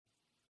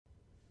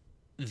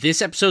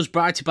This episode is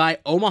brought to you by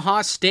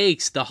Omaha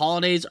Steaks. The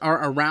holidays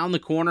are around the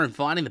corner and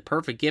finding the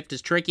perfect gift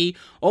is tricky.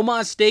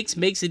 Omaha Steaks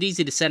makes it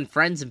easy to send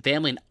friends and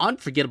family an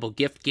unforgettable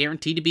gift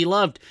guaranteed to be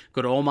loved.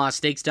 Go to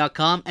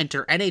omahasteaks.com,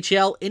 enter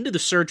NHL into the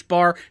search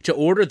bar to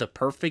order the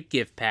perfect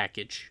gift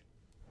package.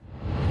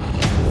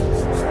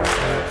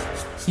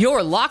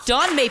 You're Locked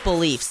On Maple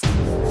Leafs,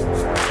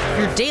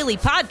 your daily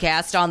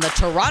podcast on the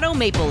Toronto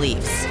Maple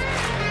Leafs.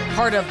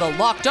 Part of the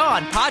Locked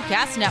On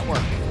Podcast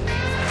Network.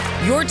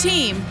 Your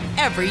team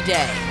every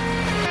day.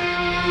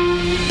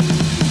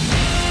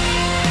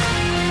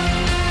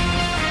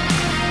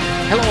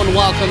 Hello and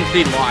welcome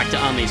to the Locked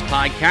On Leafs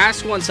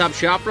podcast, one-stop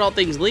shop for all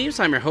things Leafs.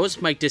 I'm your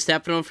host, Mike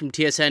DiStefano from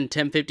TSN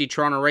 1050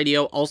 Toronto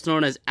Radio, also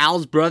known as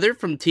Al's brother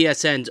from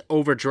TSN's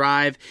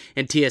Overdrive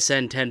and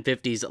TSN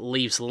 1050's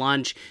Leafs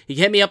Lunch. You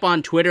can hit me up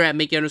on Twitter at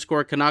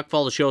Mickey_Canuck.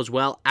 Follow the show as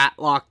well at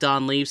Locked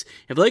On Leafs.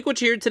 If you like what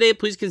you hear today,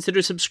 please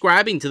consider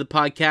subscribing to the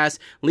podcast.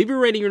 Leave a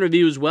rating and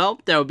review as well.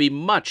 That would be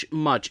much,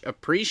 much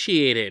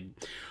appreciated.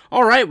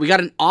 All right, we got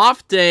an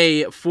off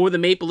day for the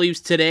Maple Leafs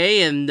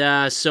today,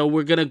 and so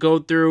we're going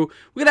to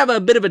have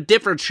a bit of a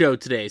different show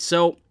today.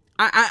 So,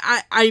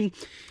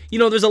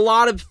 there's a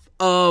lot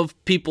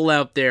of people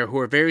out there who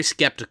are very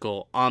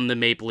skeptical on the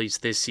Maple Leafs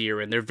this year,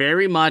 and they're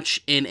very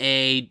much in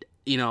a,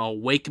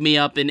 wake me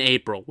up in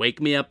April, wake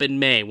me up in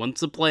May.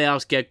 Once the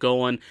playoffs get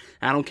going,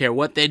 I don't care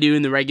what they do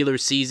in the regular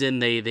season,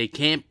 they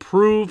can't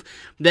prove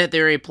that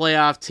they're a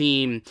playoff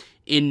team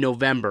in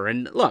November.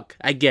 And look,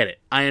 I get it,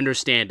 I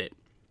understand it.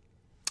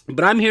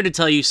 But I'm here to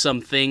tell you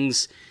some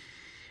things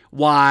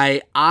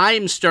why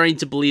I'm starting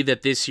to believe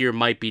that this year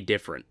might be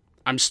different.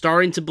 I'm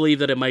starting to believe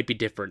that it might be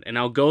different, and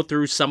I'll go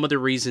through some of the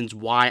reasons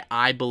why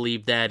I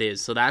believe that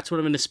is. So that's what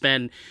I'm going to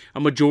spend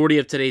a majority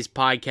of today's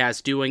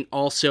podcast doing.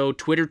 Also,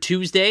 Twitter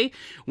Tuesday,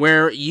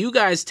 where you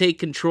guys take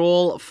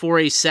control for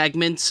a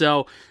segment.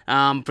 So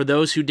for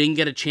those who didn't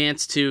get a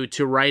chance to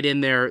write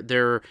in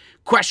their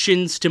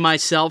questions to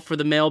myself for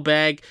the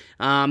mailbag,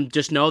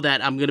 just know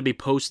that I'm going to be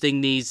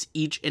posting these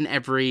each and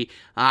every,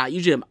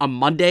 usually on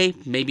Monday.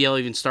 Maybe I'll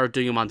even start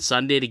doing them on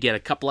Sunday to get a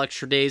couple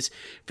extra days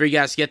for you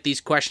guys to get these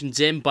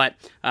questions in. But,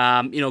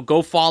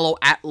 go follow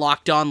at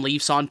Locked On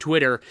Leafs on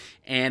Twitter,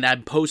 and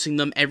I'm posting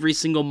them every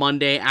single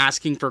Monday,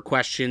 asking for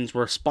questions.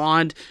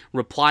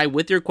 Reply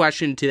with your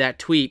question to that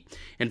tweet,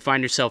 and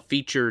find yourself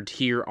featured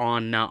here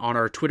on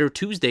our Twitter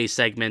Tuesday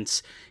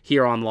segments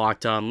here on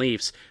Locked On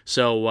Leafs.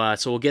 So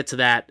we'll get to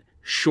that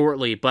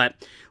shortly, but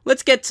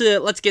let's get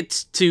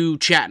to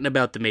chatting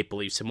about the Maple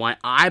Leafs and why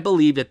I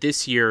believe that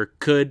this year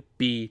could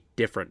be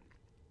different.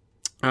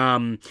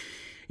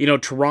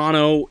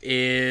 Toronto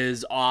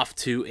is off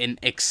to an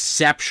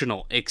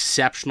exceptional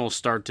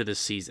start to the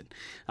season.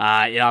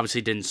 It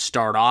obviously didn't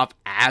start off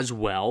as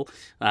well.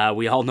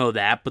 We all know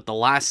that, but the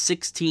last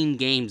 16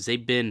 games,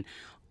 they've been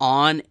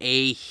on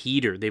a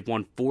heater. They've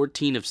won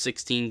 14 of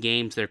 16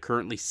 games. They're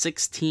currently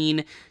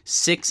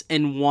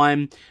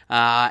 16-6-1,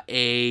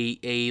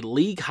 a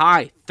league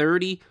high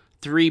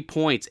 33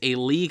 points, a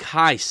league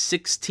high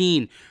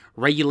 16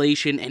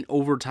 regulation and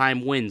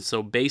overtime wins.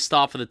 So based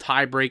off of the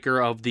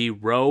tiebreaker of the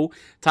Rowe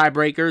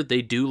tiebreaker,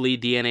 they do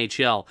lead the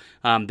NHL.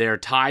 They're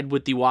tied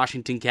with the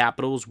Washington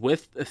Capitals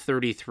with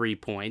 33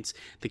 points.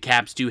 The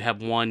Caps do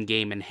have one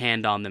game in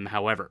hand on them,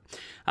 however.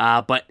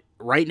 But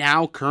right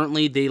now,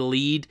 currently, they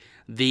lead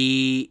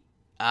the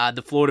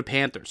Florida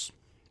Panthers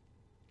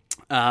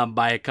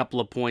by a couple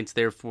of points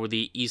there for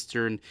the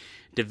Eastern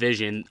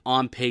Division,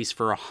 on pace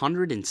for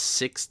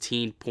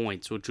 116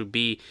 points, which would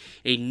be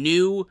a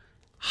new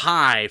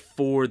high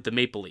for the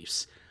Maple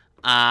Leafs.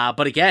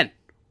 But again,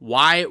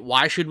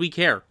 why should we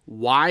care?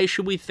 Why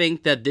should we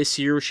think that this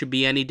year should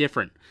be any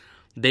different?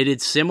 They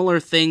did similar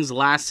things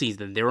last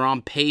season. They were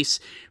on pace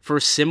for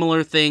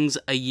similar things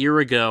a year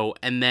ago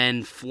and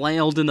then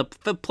flailed in the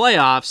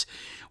playoffs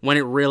when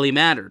it really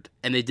mattered.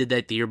 And they did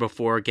that the year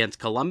before against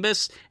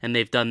Columbus, and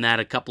they've done that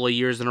a couple of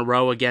years in a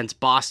row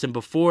against Boston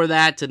before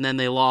that, and then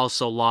they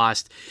also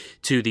lost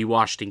to the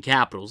Washington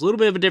Capitals. A little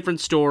bit of a different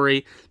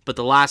story, but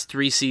the last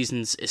three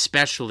seasons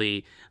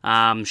especially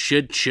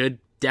should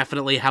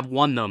definitely have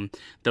won them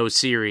those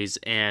series,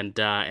 and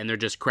they're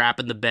just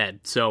crapping the bed.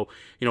 So,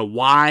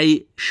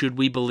 why should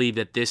we believe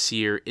that this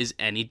year is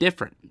any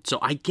different? So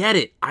I get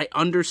it. I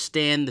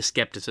understand the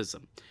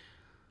skepticism.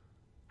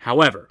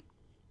 However,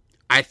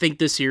 I think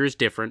this year is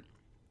different.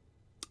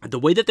 The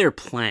way that they're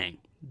playing,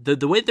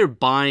 the way they're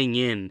buying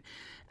in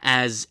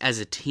as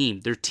a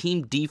team, their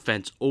team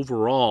defense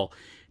overall,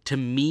 to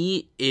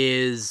me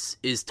is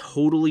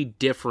totally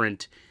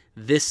different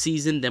this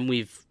season than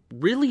we've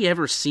really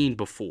ever seen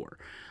before.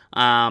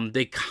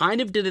 They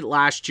kind of did it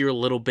last year a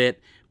little bit,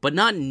 but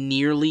not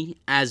nearly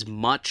as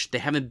much.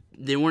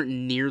 They weren't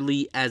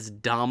nearly as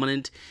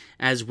dominant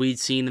as we'd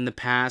seen in the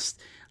past.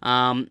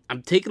 I'm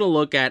taking a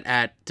look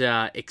at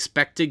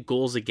expected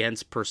goals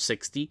against per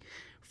 60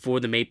 for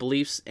the Maple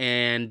Leafs,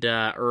 and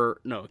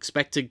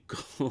expected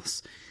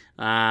goals,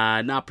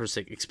 not per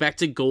 60,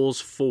 expected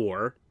goals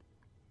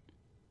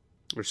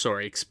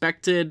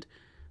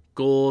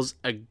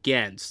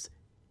against,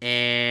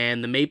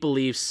 and the Maple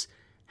Leafs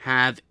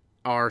have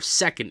are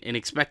second in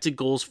expected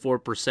goals for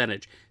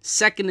percentage,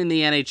 second in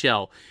the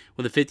NHL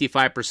with a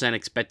 55%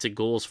 expected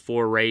goals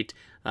for rate.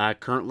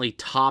 Currently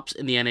tops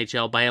in the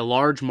NHL by a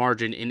large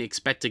margin in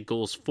expected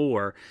goals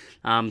for.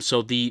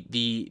 So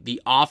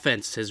the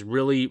offense is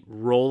really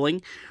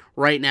rolling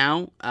right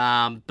now,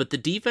 but the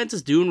defense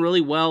is doing really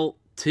well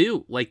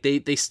too. Like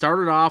they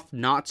started off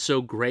not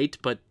so great,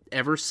 but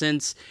ever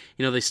since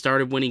they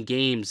started winning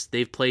games,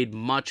 they've played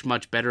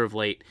much better of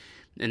late,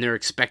 and their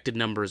expected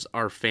numbers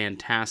are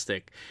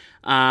fantastic.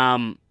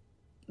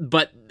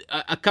 But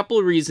a couple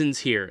of reasons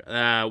here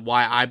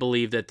why I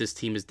believe that this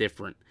team is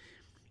different.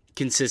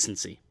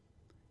 Consistency.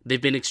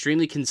 They've been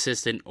extremely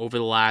consistent over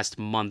the last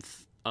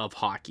month of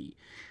hockey.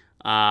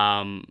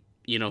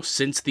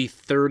 Since the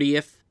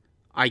 30th,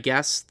 I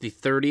guess, the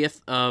 30th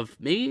of,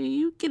 maybe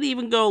you can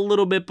even go a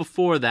little bit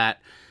before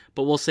that,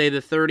 but we'll say the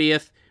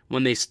 30th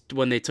when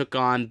they took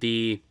on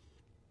the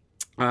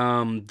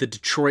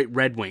Detroit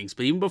Red Wings.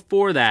 But even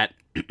before that,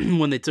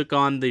 when they took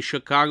on the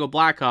Chicago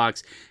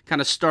Blackhawks,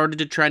 kind of started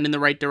to trend in the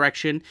right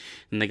direction,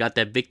 and they got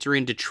that victory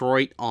in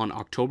Detroit on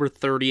October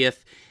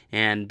 30th,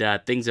 and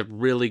things have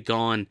really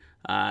gone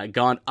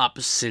up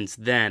since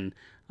then.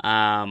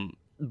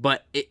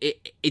 But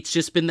it's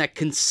just been that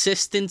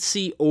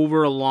consistency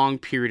over a long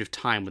period of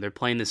time where they're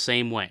playing the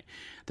same way.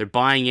 They're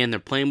buying in, they're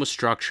playing with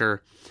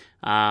structure,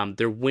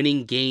 they're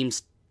winning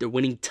games, they're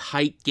winning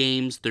tight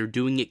games, they're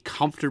doing it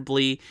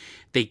comfortably.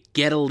 They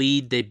get a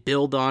lead, they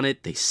build on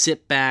it, they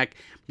sit back,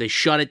 they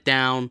shut it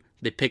down,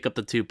 they pick up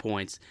the 2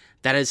 points.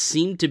 That has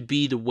seemed to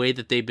be the way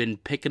that they've been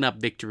picking up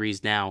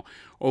victories now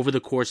over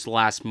the course of the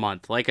last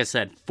month. Like I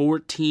said,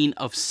 14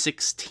 of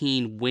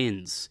 16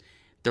 wins.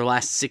 Their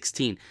last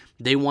 16.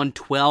 They won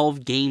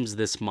 12 games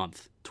this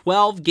month.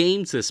 12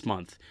 games this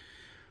month.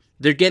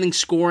 They're getting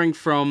scoring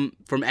from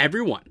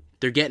everyone.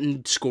 They're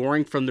getting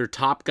scoring from their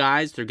top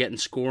guys. They're getting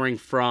scoring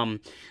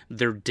from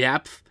their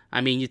depth. I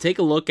mean, you take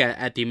a look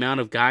at the amount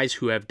of guys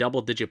who have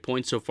double-digit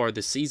points so far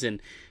this season.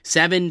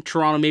 7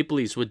 Toronto Maple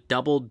Leafs with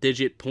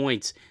double-digit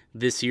points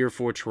this year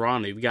for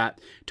Toronto. We've got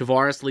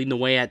Tavares leading the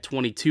way at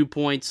 22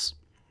 points.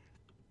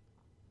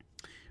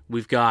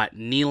 We've got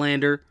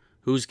Nylander,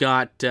 who's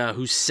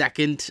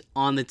second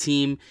on the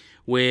team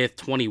with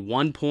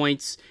 21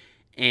 points.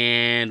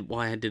 And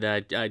why did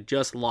I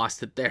just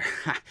lost it there?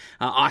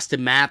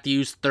 Auston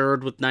Matthews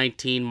third with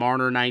 19,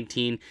 Marner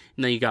 19,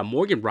 and then you got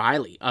Morgan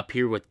Rielly up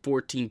here with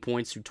 14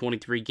 points through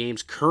 23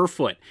 games.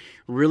 Kerfoot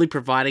really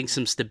providing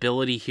some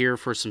stability here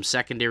for some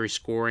secondary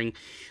scoring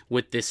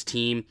with this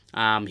team.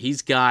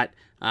 He's got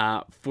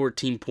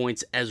 14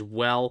 points as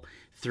well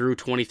through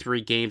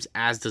 23 games,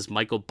 as does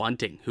Michael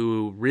Bunting,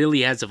 who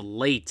really, as of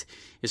late,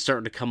 is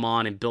starting to come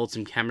on and build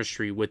some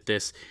chemistry with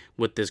this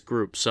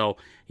group. So,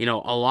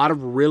 a lot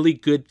of really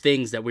good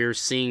things that we're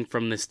seeing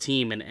from this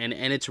team, and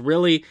it's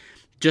really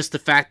just the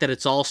fact that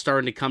it's all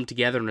starting to come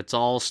together and it's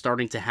all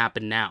starting to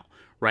happen now,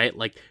 right?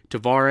 Like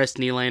Tavares,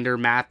 Nylander,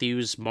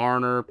 Matthews,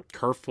 Marner,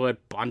 Kerfoot,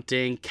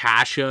 Bunting,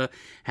 Kasha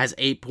has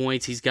 8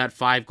 points. He's got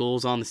 5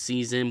 goals on the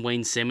season.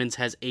 Wayne Simmons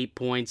has 8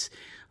 points.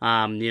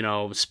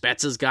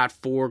 Spezza's got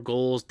 4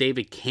 goals.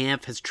 David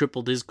Kampf has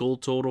tripled his goal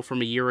total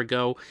from a year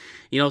ago.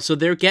 So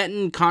they're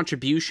getting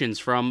contributions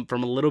from a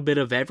little bit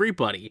of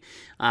everybody,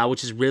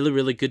 which is really,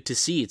 really good to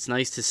see. It's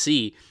nice to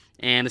see.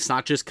 And it's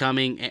not just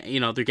coming,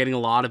 they're getting a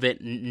lot of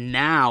it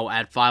now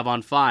at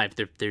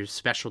 5-on-5. Their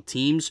special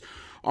teams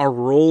are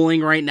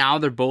rolling right now.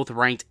 They're both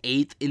ranked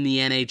 8th in the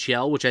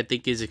NHL, which I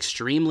think is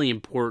extremely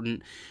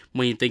important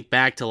when you think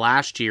back to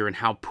last year and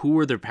how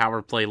poor their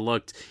power play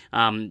looked,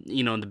 in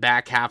the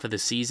back half of the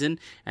season,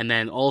 and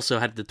then also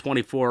had the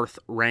 24th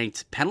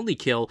ranked penalty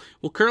kill.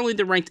 Well, currently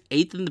they're ranked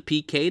 8th in the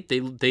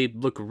PK. They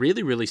look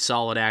really, really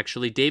solid,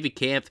 actually. David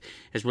Kampf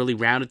has really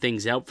rounded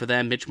things out for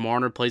them. Mitch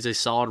Marner plays a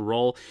solid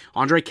role.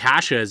 Ondrej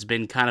Kase has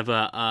been kind of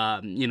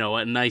a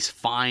nice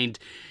find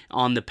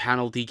on the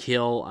penalty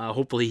kill.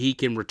 Hopefully he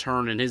can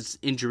return, and his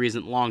injury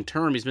isn't long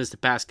term. He's missed the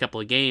past couple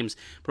of games,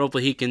 but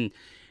hopefully he can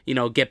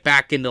get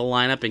back into the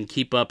lineup and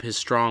keep up his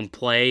strong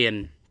play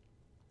on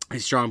the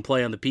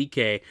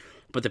PK.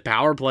 But the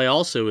power play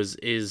also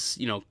is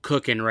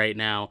cooking right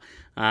now.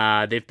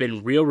 They've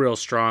been real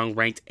strong,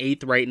 ranked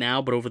 8th right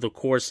now, but over the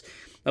course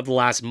of the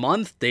last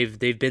month, they've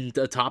been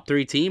a top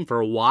 3 team for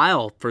a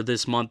while. For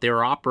this month, they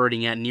were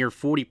operating at near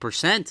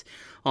 40%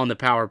 on the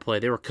power play.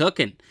 They were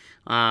cooking.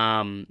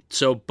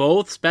 So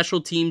both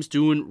special teams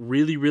doing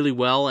really, really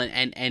well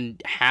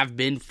and have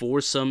been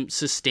for some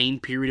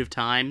sustained period of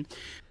time.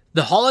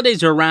 The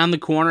holidays are around the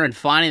corner, and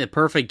finding the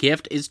perfect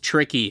gift is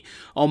tricky.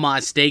 Omaha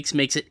Steaks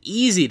makes it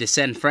easy to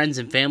send friends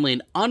and family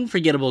an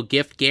unforgettable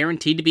gift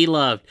guaranteed to be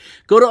loved.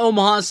 Go to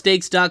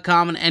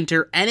omahasteaks.com and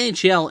enter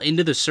NHL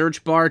into the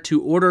search bar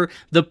to order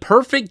the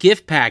perfect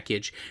gift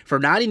package. For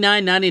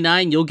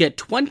 $99.99, you'll get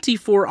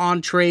 24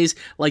 entrees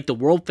like the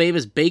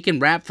world-famous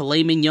bacon-wrapped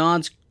filet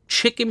mignons,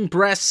 chicken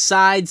breast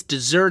sides,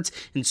 desserts,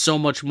 and so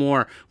much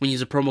more when you use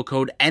the promo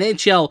code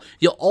NHL.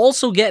 You'll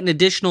also get an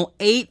additional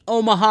 8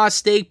 Omaha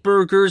Steak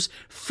Burgers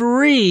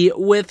free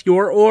with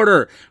your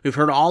order. We've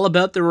heard all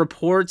about the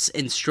reports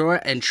and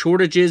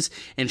shortages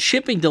and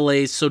shipping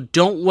delays, so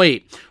don't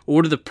wait.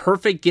 Order the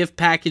perfect gift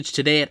package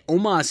today at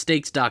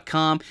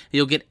omahasteaks.com.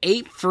 You'll get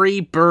 8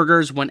 free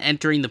burgers when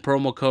entering the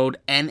promo code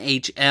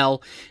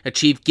NHL.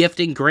 Achieve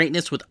gifting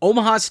greatness with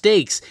Omaha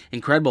Steaks.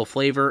 Incredible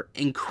flavor,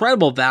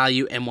 incredible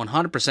value, and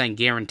 100%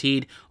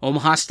 guaranteed.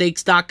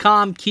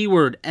 omahasteaks.com,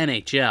 keyword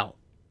NHL.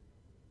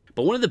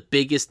 But one of the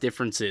biggest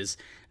differences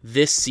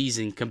this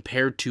season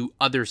compared to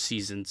other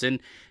seasons, and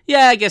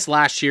yeah, I guess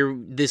last year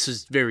this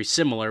is very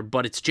similar,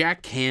 but it's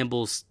Jack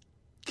Campbell's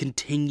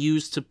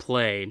continues to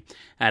play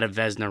at a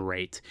Vezina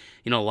rate.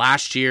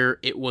 Last year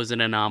it was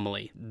an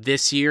anomaly.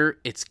 This year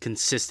it's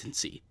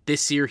consistency.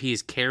 This year he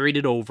has carried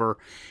it over,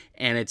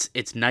 and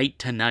it's night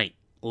to night.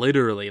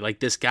 Literally, like,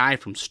 this guy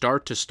from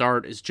start to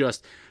start is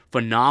just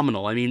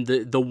phenomenal. I mean,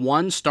 the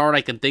one start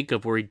I can think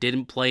of where he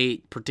didn't play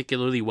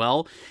particularly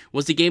well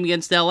was the game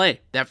against LA.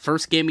 That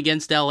first game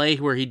against LA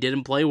where he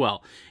didn't play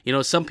well.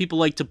 Some people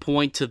like to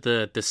point to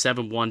the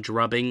 7-1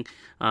 drubbing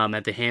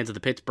at the hands of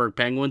the Pittsburgh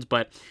Penguins,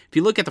 but if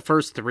you look at the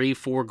first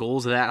 3-4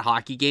 goals of that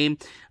hockey game,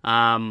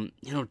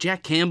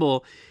 Jack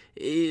Campbell,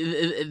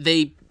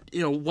 they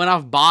went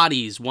off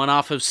bodies, went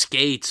off of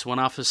skates, went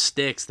off of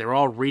sticks. They're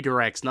all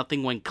redirects.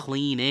 Nothing went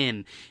clean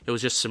in. It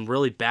was just some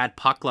really bad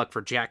puck luck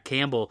for Jack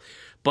Campbell.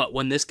 But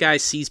when this guy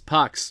sees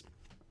pucks,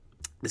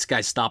 this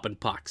guy's stopping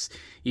pucks.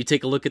 You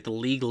take a look at the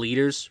league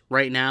leaders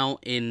right now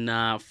in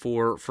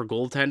for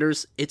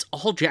goaltenders. It's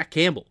all Jack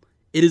Campbell.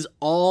 It is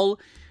all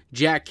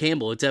Jack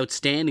Campbell. It's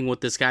outstanding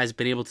what this guy's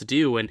been able to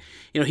do. And,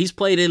 he's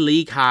played a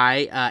league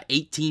high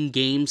 18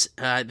 games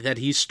that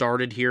he's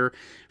started here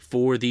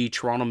for the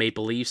Toronto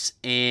Maple Leafs,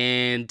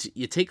 and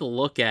you take a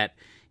look at,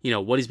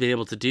 what he's been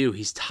able to do.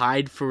 He's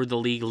tied for the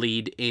league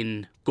lead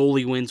in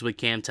goalie wins with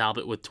Cam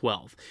Talbot with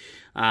 12.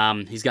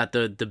 He's got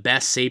the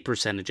best save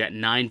percentage at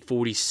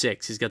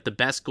 .946. He's got the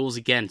best goals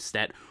against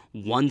at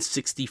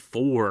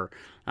 .164.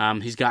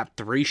 He's got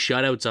 3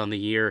 shutouts on the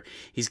year.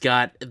 He's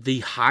got the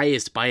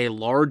highest by a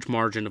large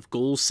margin of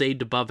goals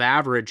saved above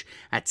average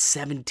at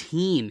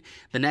 17.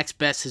 The next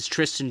best is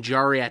Tristan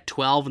Jarry at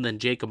 12, and then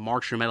Jacob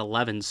Markstrom at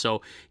 11.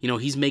 So,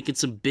 he's making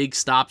some big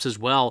stops as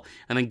well.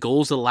 And then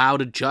goals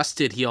allowed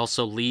adjusted, he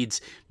also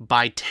leads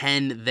by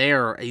 10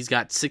 there. He's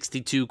got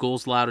 62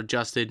 goals allowed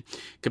adjusted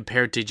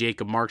compared to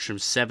Jacob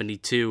Markstrom's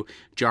 72.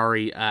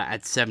 Jarry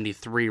at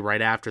 73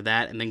 right after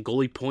that. And then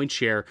goalie point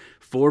share,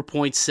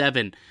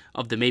 4.7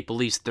 of the Maple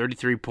Leafs,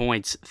 33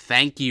 points.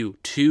 Thank you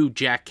to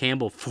Jack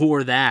Campbell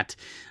for that.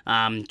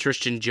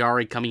 Tristan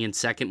Jarry coming in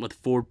second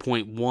with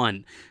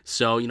 4.1.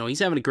 So, he's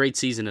having a great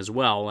season as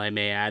well, I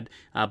may add.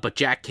 But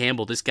Jack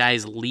Campbell, this guy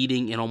is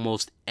leading in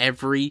almost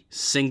every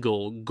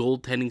single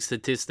goaltending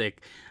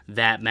statistic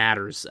that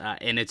matters.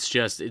 And it's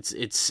just,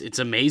 it's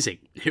amazing.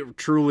 It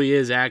truly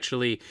is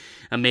actually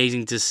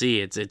amazing to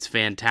see. It's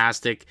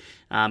fantastic.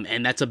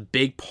 And that's a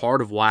big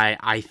part of why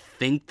I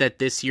think that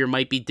this year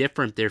might be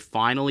different. They're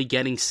finally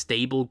getting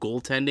stable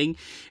goaltending,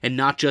 and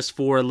not just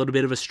for a little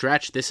bit of a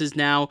stretch. This is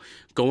now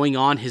going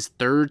on his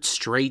 3rd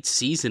straight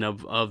season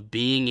of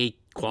being a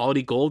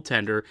quality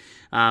goaltender,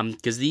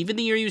 because even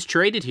the year he was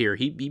traded here,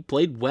 he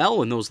played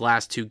well in those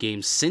last 2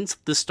 games since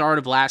the start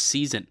of last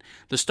season.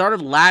 So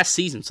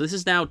this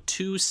is now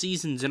 2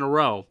 seasons in a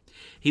row.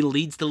 He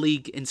leads the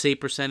league in save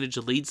percentage,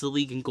 leads the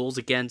league in goals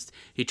against.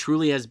 He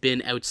truly has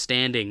been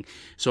outstanding.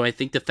 So I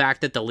think the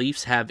fact that the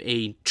Leafs have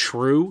a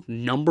true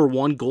number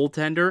 1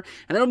 goaltender,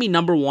 and I don't mean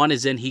number 1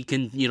 as in he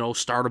can,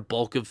 start a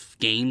bulk of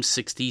games,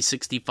 60,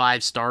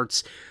 65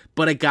 starts,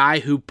 but a guy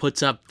who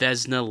puts up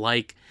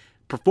Vezina-like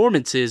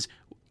performances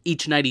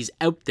each night he's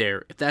out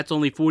there. If that's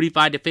only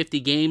 45 to 50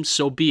 games,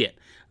 so be it.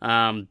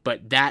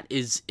 But that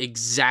is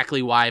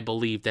exactly why I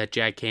believe that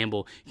Jack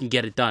Campbell can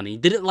get it done. He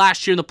did it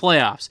last year in the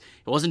playoffs.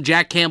 It wasn't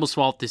Jack Campbell's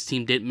fault this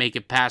team didn't make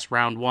it past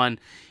round 1.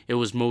 It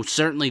was most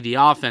certainly the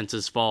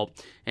offense's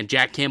fault, and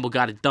Jack Campbell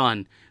got it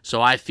done.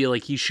 So I feel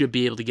like he should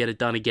be able to get it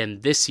done again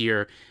this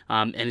year.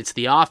 And it's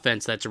the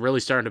offense that's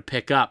really starting to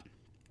pick up.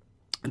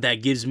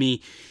 That gives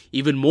me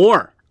even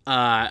more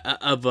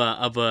of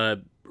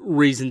a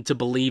reason to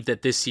believe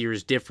that this year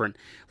is different.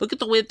 Look at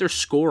the way that they're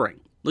scoring.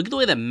 Look at the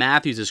way that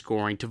Matthews is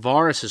scoring,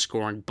 Tavares is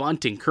scoring,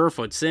 Bunting,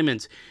 Kerfoot,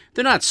 Simmons.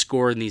 They're not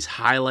scoring these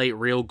highlight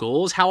reel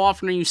goals. How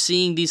often are you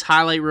seeing these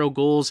highlight reel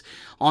goals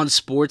on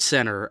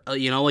SportsCenter?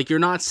 You're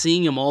not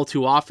seeing them all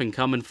too often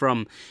coming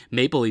from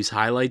Maple Leafs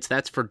highlights.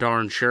 That's for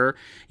darn sure.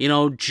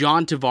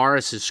 John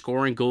Tavares is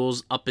scoring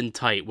goals up and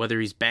tight, whether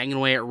he's banging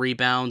away at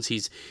rebounds,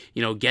 he's,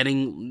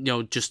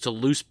 getting, just to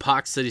loose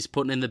pucks that he's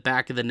putting in the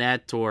back of the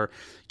net, or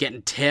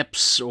getting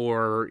tips,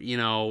 or,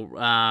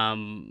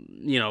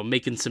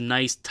 making some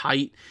nice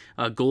tight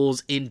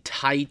goals in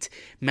tight.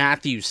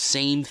 Matthews,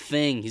 same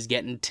thing. He's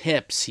getting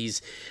tips.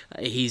 He's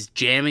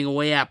jamming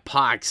away at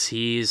pucks.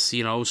 He's,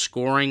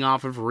 scoring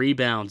off of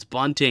rebounds.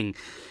 Bunting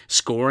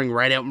scoring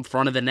right out in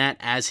front of the net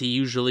as he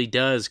usually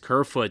does.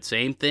 Kerfoot,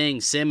 same thing.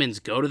 Simmons,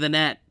 go to the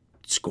net.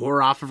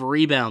 score off of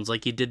rebounds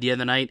like you did the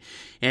other night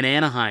in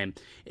Anaheim.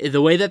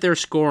 The way that they're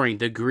scoring,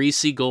 the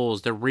greasy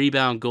goals, the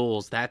rebound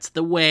goals, that's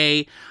the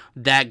way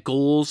that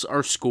goals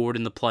are scored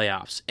in the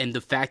playoffs. And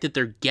the fact that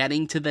they're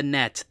getting to the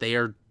net, they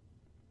are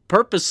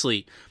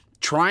purposely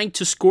trying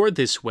to score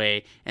this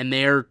way, and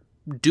they're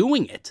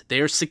doing it.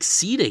 They are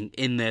succeeding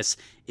in this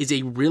is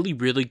a really,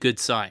 really good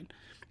sign.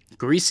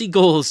 Greasy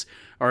goals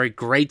are a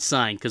great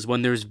sign because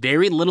when there's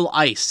very little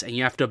ice and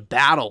you have to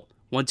battle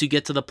once you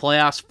get to the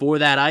playoffs for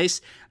that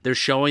ice, they're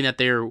showing that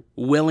they're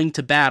willing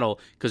to battle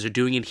because they're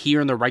doing it here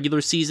in the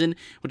regular season,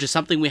 which is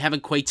something we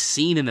haven't quite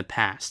seen in the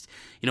past.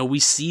 We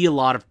see a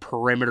lot of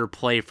perimeter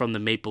play from the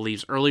Maple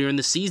Leafs. Earlier in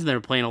the season, they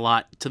were playing a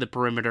lot to the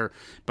perimeter,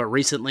 but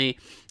recently,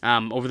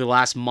 over the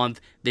last month,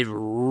 they've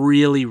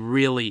really,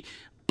 really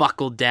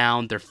buckled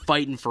down. They're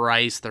fighting for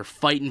ice, they're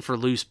fighting for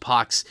loose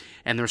pucks,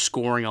 and they're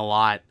scoring a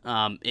lot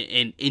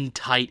in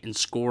tight and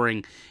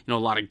scoring a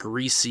lot of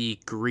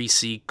greasy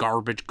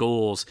garbage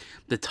goals,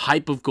 the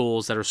type of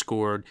goals that are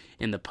scored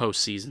in the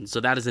postseason. So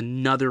that is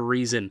another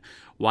reason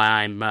why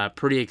I'm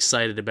pretty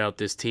excited about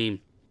this team.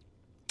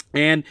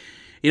 And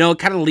it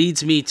kind of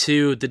leads me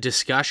to the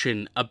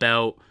discussion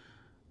about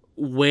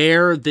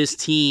where this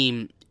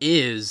team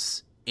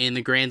is in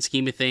the grand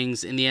scheme of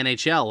things in the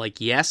NHL.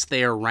 Like, yes,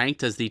 they are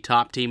ranked as the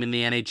top team in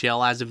the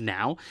NHL as of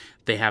now.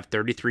 They have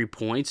 33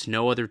 points.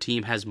 No other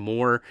team has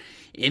more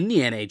in the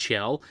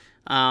NHL.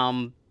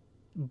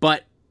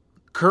 But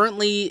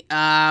currently,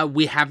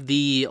 we have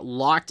the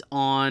Locked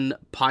On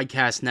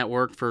Podcast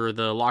Network for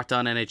the Locked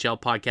On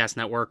NHL Podcast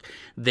Network.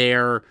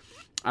 Their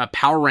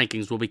power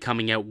rankings will be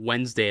coming out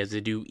Wednesday, as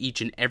they do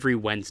each and every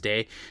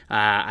Wednesday.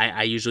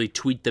 I usually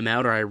tweet them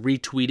out, or I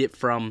retweet it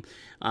from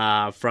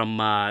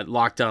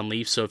Locked On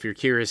Leafs. So if you're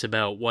curious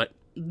about what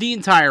the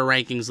entire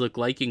rankings look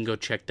like, you can go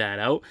check that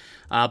out.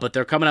 But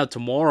they're coming out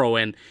tomorrow,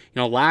 and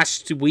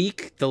last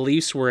week the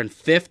Leafs were in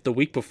 5th. The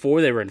week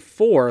before they were in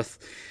 4th.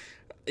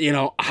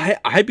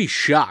 I'd be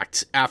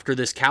shocked after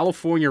this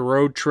California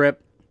road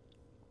trip,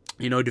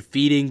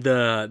 defeating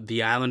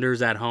the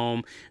Islanders at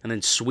home and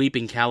then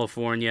sweeping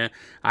California.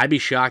 I'd be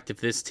shocked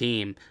if this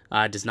team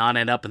does not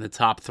end up in the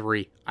top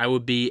 3. I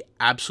would be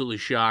absolutely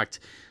shocked.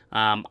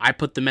 I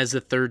put them as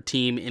the 3rd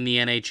team in the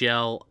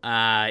NHL,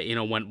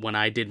 when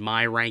I did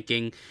my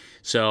ranking.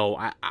 So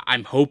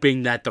I'm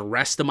hoping that the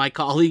rest of my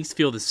colleagues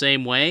feel the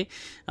same way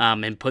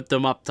and put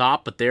them up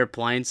top, but they're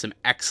playing some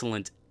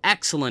excellent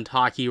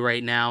hockey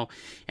right now,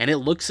 and it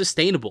looks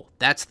sustainable.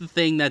 That's the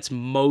thing that's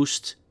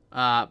most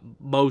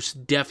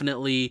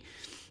definitely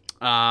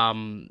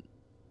that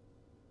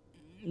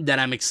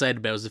I'm excited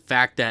about, is the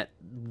fact that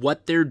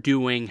what they're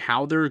doing,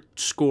 how they're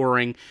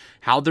scoring,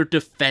 how they're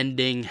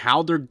defending,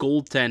 how they're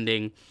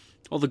goaltending.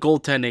 Well, the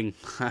goaltending,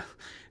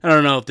 I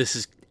don't know if this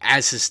is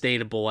as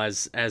sustainable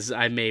as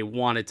I may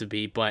want it to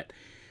be, but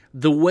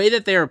the way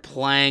that they are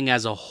playing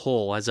as a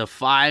whole, as a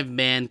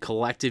 5-man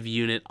collective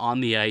unit on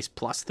the ice,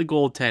 plus the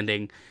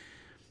goaltending,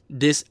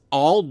 this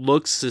all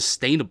looks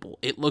sustainable.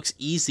 It looks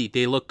easy.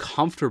 They look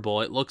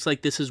comfortable. It looks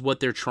like this is what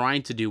they're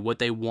trying to do, what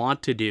they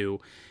want to do,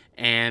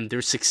 and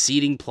they're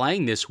succeeding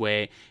playing this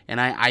way, and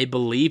I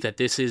believe that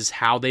this is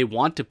how they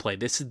want to play.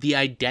 This is the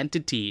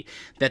identity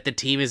that the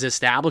team is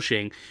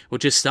establishing,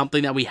 which is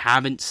something that we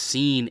haven't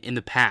seen in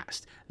the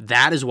past.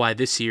 That is why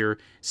this year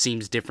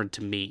seems different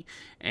to me.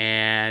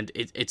 And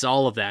it's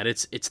all of that.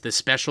 It's the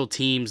special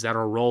teams that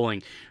are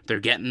rolling. They're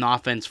getting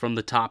offense from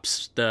the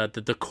tops,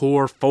 the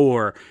core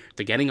 4.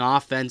 They're getting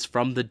offense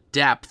from the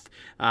depth.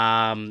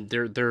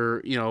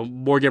 They're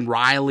Morgan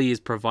Rielly is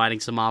providing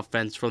some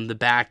offense from the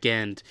back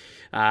end.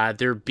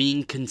 They're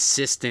being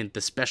consistent. The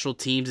special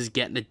teams is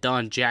getting it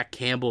done. Jack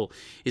Campbell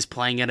is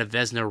playing at a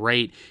Vezina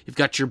rate. You've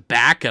got your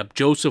backup,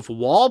 Joseph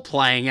Woll,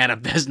 playing at a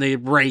Vezina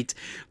rate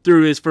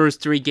through his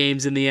first 3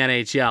 games in the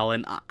NHL.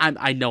 And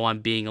I know I'm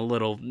being a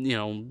little,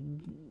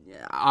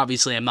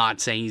 obviously I'm not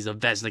saying he's a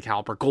Vezina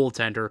caliber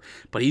goaltender,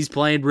 but he's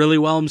playing really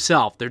well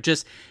himself. They're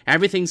just,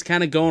 everything's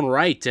kind of going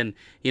right, and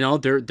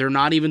they're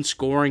not even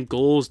scoring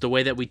goals the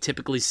way that we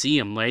typically see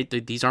them, right?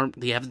 These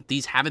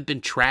haven't been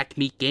track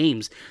meet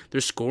games.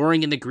 They're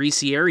scoring in the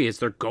greasy areas.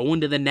 They're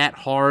going to the net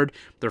hard.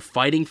 They're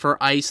fighting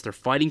for ice. They're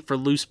fighting for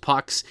loose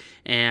pucks,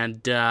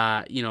 and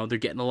they're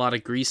getting a lot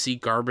of greasy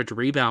garbage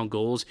rebound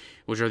goals,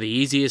 which are the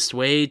easiest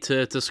way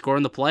to score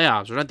in the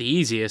playoffs. Or not the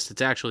easiest.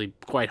 It's actually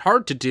quite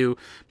hard to do.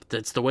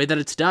 That's the way that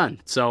it's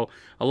done. So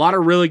a lot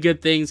of really good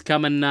things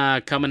coming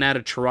out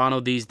of Toronto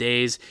these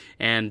days,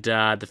 and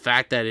the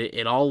fact that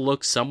it all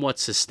looks somewhat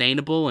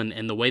sustainable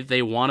and the way that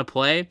they want to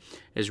play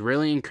is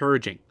really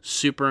encouraging.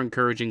 Super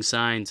encouraging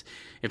signs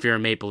if you're a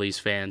Maple Leafs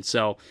fan.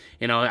 So,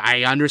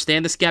 I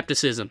understand the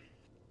skepticism.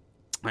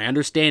 I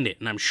understand it,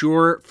 and I'm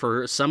sure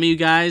for some of you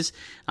guys,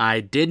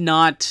 you're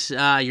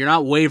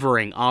not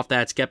wavering off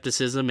that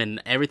skepticism,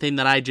 and everything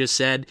that I just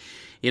said,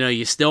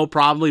 you still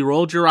probably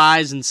rolled your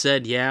eyes and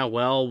said, yeah,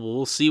 well,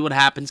 we'll see what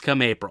happens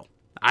come April.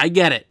 I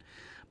get it,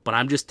 but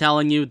I'm just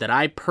telling you that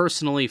I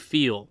personally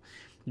feel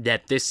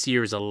that this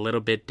year is a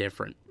little bit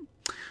different.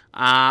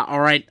 All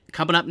right,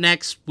 coming up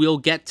next, we'll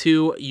get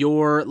to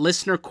your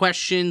listener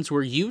questions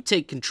where you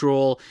take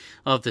control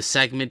of the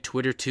segment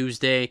Twitter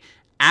Tuesday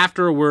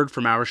after a word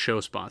from our show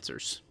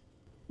sponsors.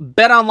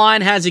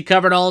 BetOnline has you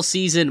covered all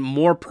season.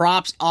 More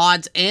props,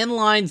 odds, and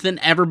lines than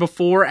ever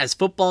before as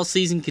football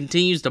season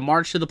continues to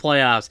march to the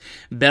playoffs.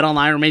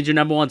 BetOnline remains your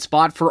number one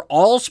spot for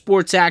all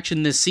sports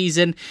action this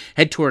season.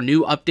 Head to our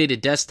new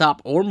updated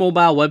desktop or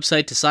mobile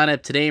website to sign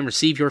up today and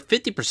receive your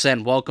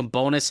 50% welcome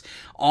bonus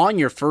on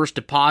your first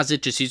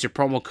deposit. Just use your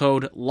promo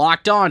code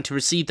LOCKEDON to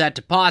receive that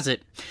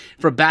deposit.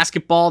 From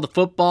basketball to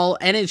football,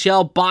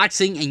 NHL,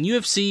 boxing, and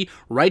UFC,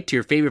 right to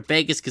your favorite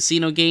Vegas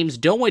casino games,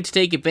 don't wait to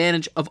take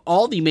advantage of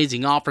all the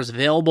amazing offers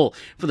available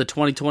for the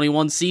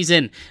 2021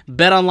 season.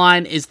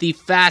 BetOnline is the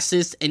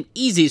fastest and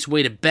easiest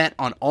way to bet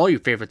on all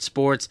your favorite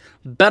sports.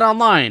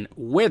 BetOnline,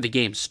 where the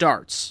game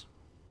starts.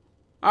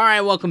 All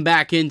right, welcome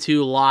back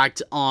into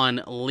Locked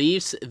On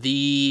Leafs,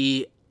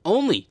 the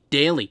only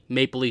daily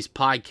Maple Leafs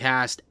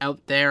podcast out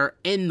there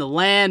in the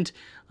land.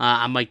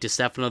 I'm Mike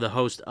DiStefano, the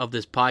host of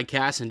this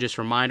podcast, and just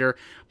a reminder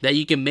that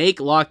you can make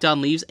Locked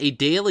On Leafs a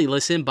daily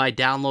listen by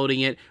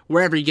downloading it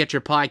wherever you get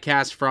your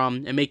podcast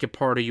from and make it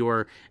part of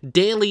your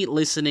daily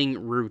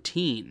listening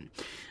routine.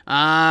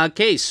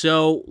 Okay,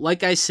 so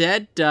like I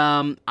said,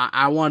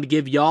 I wanted to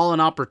give y'all an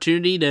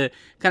opportunity to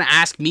kind of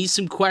ask me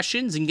some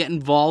questions and get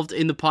involved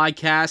in the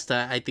podcast.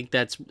 I think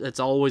that's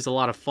always a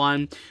lot of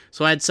fun.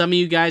 So I had some of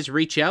you guys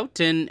reach out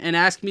and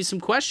ask me some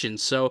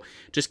questions. So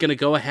just gonna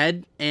go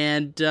ahead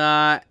and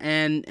answer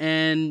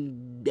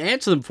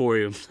them for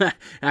you,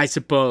 I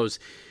suppose.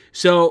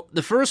 So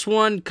the first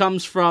one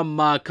comes from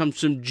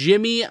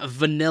Jimmy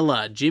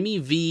Vanilla, Jimmy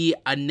V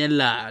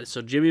Vanilla.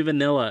 So Jimmy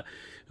Vanilla,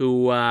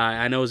 who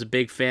I know is a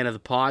big fan of the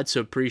pod,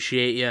 so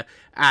appreciate you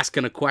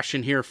asking a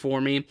question here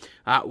for me.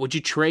 Would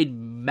you trade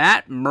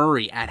Matt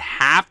Murray at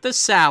half the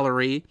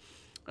salary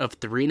of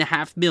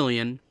 $3.5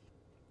 million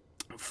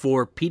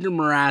for Peter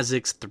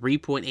Mrazek's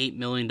 $3.8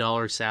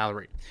 million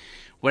salary?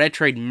 Would I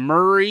trade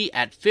Murray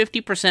at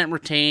 50%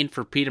 retained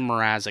for Peter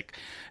Mrazek?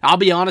 I'll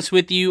be honest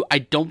with you, I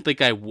don't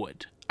think I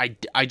would. I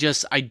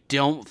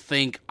don't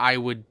think I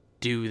would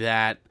do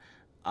that.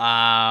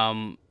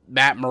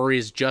 Matt Murray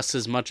is just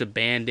as much a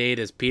Band-Aid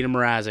as Peter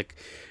Mrazek,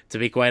 to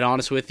be quite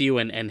honest with you,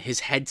 and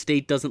his head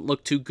state doesn't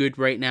look too good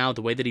right now.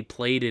 The way that he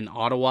played in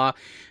Ottawa,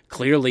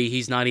 clearly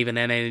he's not even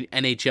an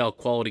NHL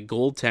quality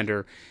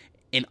goaltender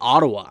in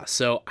Ottawa.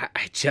 So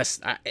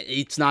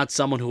it's not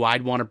someone who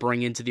I'd want to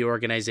bring into the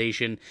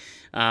organization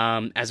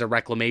as a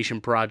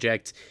reclamation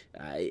project.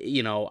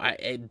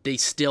 They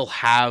still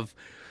have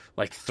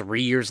like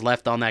 3 years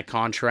left on that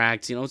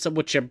contract,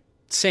 which are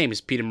same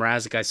as Peter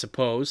Mrazek, I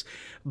suppose.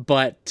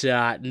 But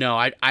no,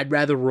 I'd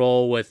rather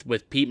roll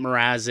with Pete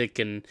Mrazek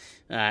and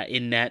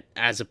in net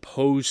as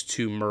opposed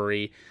to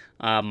Murray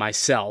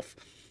myself.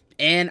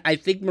 And I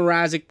think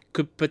Mrazek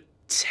could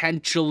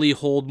potentially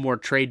hold more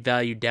trade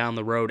value down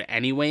the road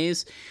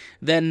anyways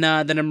than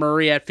a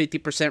Murray at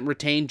 50%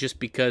 retained, just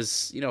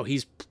because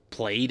he's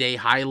played a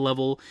high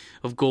level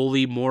of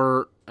goalie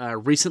more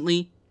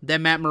recently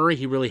than Matt Murray.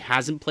 He really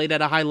hasn't played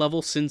at a high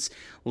level since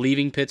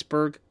leaving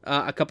Pittsburgh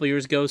a couple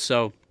years ago.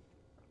 So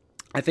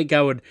I think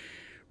I would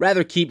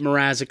rather keep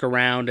Mrazek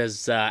around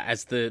as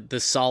the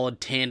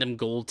solid tandem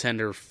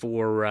goaltender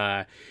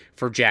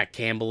for Jack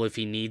Campbell if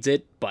he needs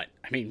it. But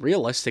I mean,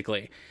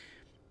 realistically,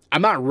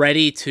 I'm not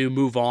ready to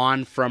move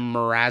on from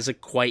Mrazek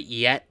quite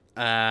yet.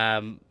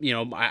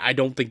 I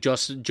don't think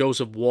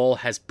Joseph Woll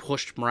has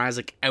pushed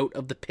Mrazek out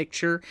of the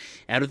picture,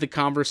 out of the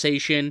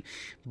conversation,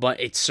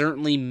 but it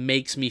certainly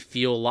makes me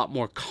feel a lot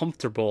more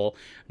comfortable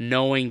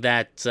knowing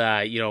that,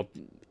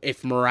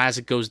 if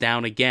Mrazek goes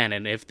down again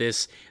and if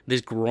this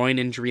groin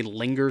injury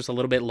lingers a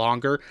little bit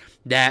longer,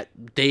 that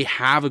they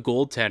have a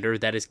goaltender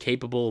that is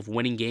capable of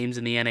winning games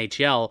in the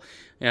NHL,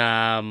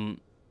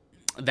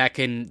 that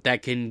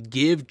can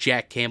give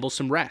Jack Campbell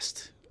some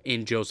rest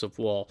in Joseph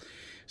Woll.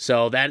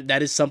 So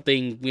that is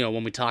something,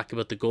 when we talk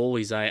about the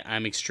goalies,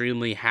 I'm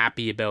extremely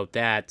happy about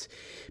that.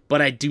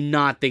 But I do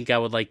not think I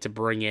would like to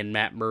bring in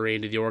Matt Murray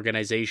into the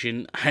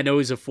organization. I know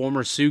he's a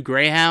former Sioux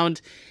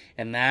Greyhound,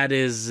 and that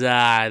is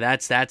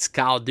that's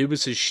Kyle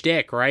Dubas'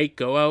 shtick, right?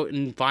 Go out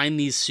and find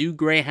these Sioux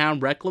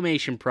Greyhound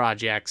reclamation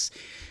projects.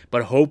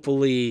 But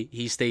hopefully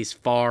he stays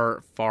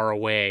far, far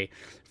away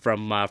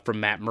from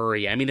Matt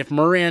Murray. I mean, if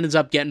Murray ends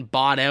up getting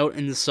bought out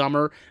in the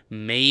summer,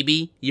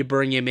 maybe you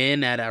bring him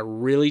in at a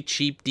really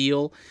cheap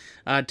deal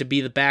to be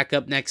the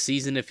backup next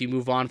season if you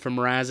move on from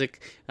Mrazek.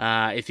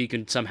 If you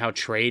can somehow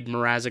trade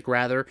Mrazek,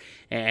 rather,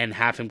 and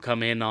have him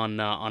come in on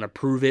a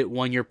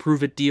one-year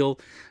prove-it deal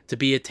to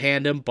be a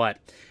tandem. But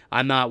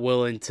I'm not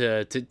willing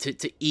to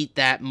eat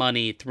that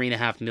money,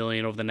 $3.5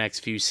 million over the next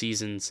few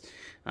seasons.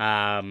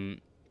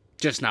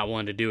 Just not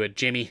willing to do it,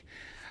 Jimmy.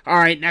 All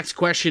right, next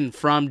question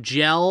from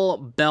Jess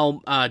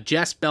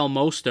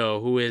Belmosto,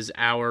 who is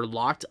our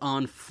Locked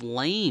On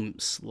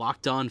Flames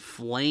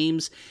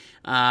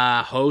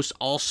host,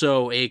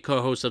 also a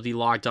co-host of the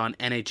Locked On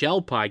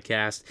NHL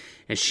podcast,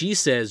 and she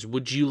says,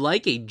 would you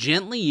like a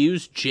gently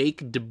used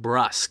Jake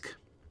DeBrusk?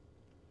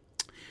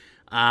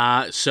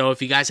 So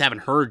if you guys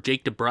haven't heard,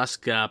 Jake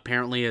DeBrusk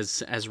apparently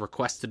has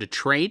requested a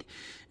trade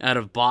out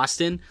of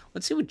Boston.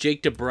 Let's see what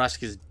Jake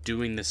DeBrusk is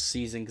doing this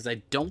season, because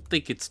I don't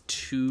think it's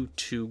too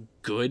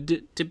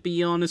good, to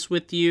be honest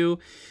with you.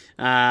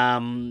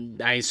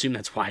 I assume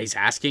that's why he's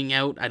asking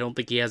out. I don't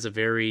think he has a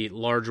very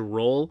large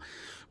role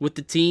with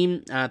the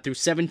team. Through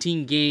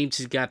 17 games,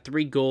 he's got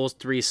 3 goals,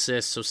 3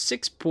 assists, so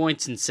 6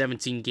 points in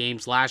 17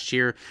 games. Last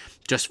year,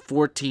 just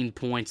 14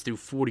 points through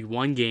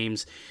 41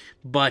 games.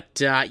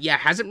 But,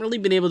 hasn't really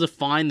been able to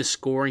find the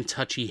scoring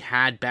touch he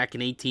had back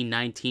in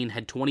 18-19.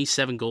 Had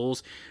 27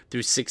 goals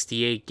through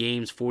 68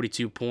 games,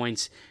 42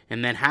 points,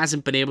 and then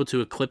hasn't been able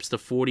to eclipse the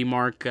 40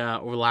 mark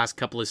over the last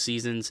couple of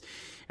seasons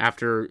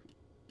after,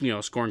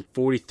 scoring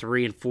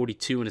 43 and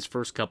 42 in his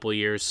first couple of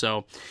years.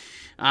 So,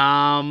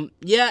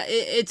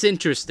 it's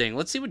interesting.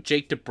 Let's see what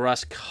Jake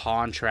DeBrusk's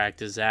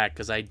contract is at,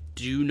 because I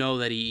do know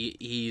that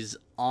he's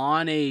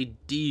on a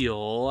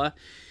deal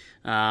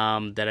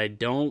that I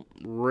don't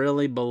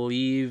really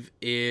believe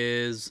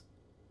is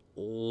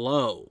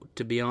low,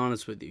 to be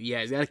honest with you. Yeah,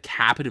 he's got a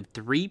cap hit of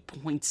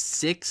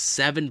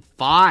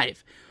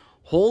 3.675.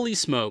 Holy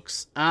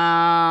smokes.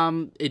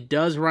 It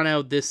does run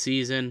out this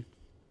season.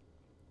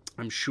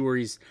 I'm sure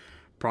he's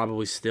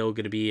probably still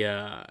going to be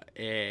a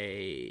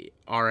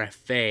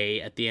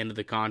RFA at the end of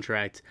the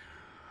contract.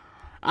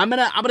 I'm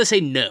gonna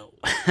say no.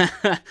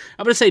 I'm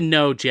gonna say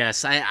no,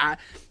 Jess.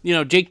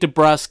 Jake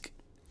DeBrusk,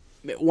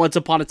 once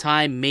upon a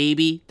time,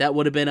 maybe that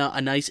would have been a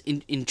nice,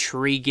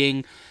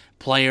 intriguing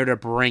player to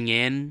bring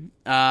in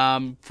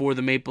for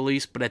the Maple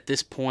Leafs. But at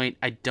this point,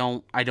 I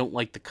don't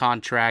like the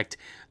contract.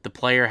 The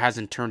player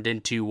hasn't turned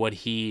into what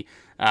he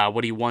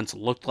once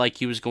looked like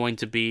he was going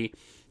to be.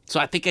 So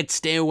I think I'd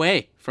stay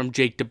away from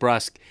Jake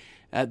DeBrusk.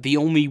 The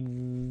only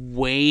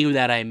way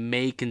that I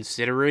may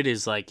consider it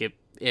is like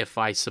if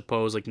I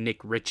suppose like Nick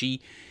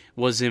Ritchie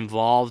was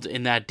involved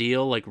in that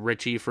deal, like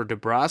Ritchie for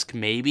DeBrusk,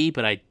 maybe,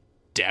 but I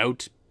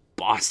doubt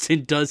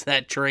Boston does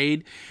that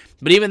trade.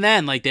 But even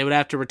then, like, they would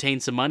have to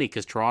retain some money,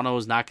 because Toronto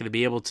is not going to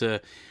be able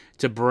to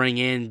bring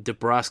in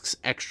DeBrusk's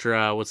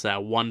extra,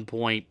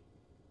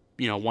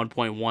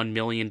 $1.1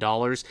 million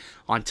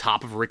on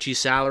top of Ritchie's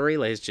salary.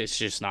 Like, it's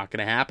just not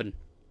going to happen.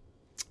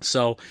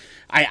 So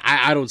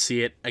I don't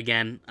see it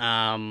again.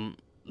 I'll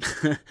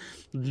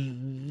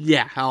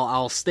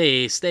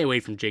stay away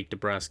from Jake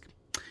DeBrusk.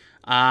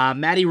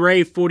 Matty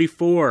Ray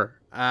 44.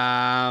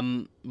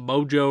 Mojo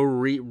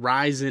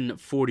Ryzen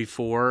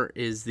 44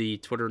 is the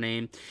Twitter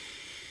name.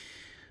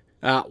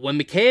 When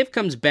Mikheyev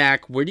comes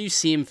back, where do you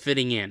see him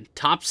fitting in?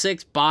 Top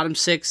 6, bottom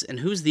 6, and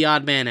who's the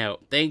odd man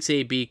out? Thanks,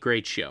 AB.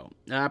 Great show.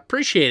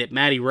 Appreciate it,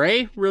 Matty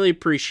Ray. Really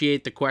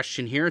appreciate the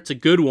question here. It's a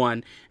good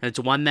one, and it's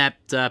one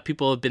that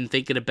people have been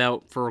thinking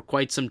about for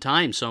quite some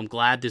time, so I'm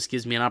glad this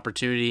gives me an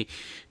opportunity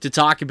to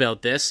talk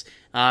about this,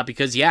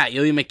 because,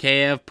 Ilya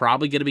Mikheyev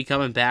probably going to be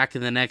coming back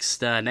in the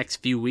next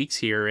few weeks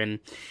here, and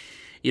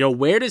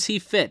where does he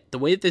fit? The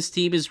way that this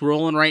team is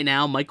rolling right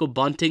now, Michael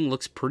Bunting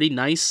looks pretty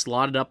nice,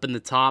 slotted up in the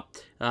top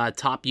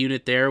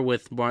unit there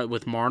with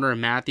Marner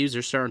and Matthews.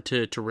 They're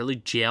starting to really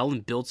gel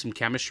and build some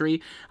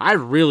chemistry. I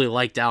really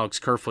liked Alex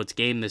Kerfoot's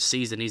game this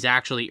season. He's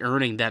actually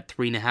earning that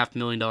 $3.5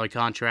 million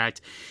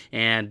contract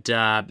and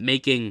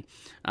making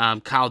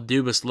Kyle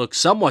Dubas look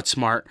somewhat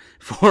smart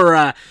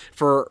for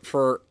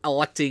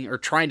electing or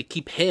trying to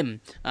keep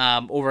him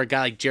over a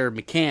guy like Jared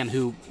McCann,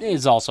 who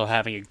is also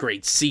having a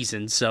great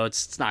season. So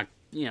it's not,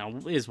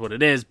 is what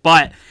it is.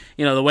 But,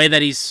 the way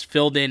that he's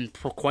filled in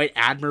quite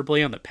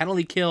admirably on the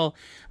penalty kill,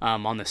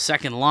 on the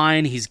second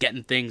line, he's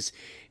getting things,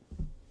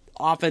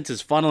 offense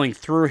is funneling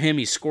through him,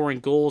 he's scoring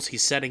goals,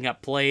 he's setting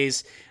up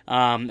plays,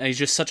 and he's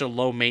just such a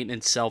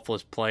low-maintenance,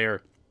 selfless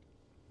player.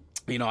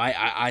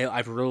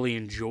 I've really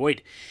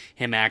enjoyed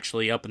him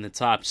actually up in the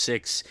top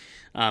 6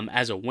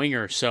 as a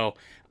winger, so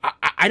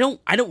I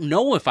don't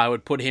know if I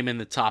would put him in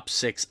the top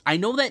 6. I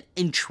know that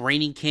in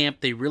training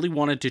camp, they really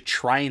wanted to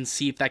try and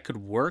see if that could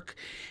work,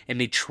 and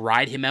they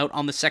tried him out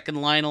on the second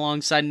line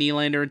alongside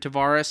Nylander and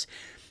Tavares.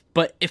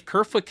 But if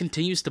Kerfoot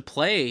continues to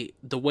play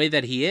the way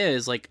that he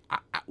is, like,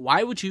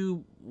 why would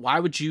you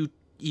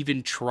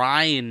even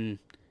try and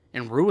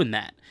ruin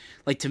that?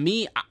 Like, to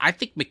me, I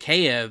think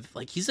Mikheyev,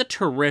 like, he's a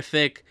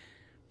terrific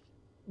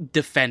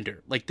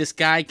defender. Like, this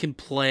guy can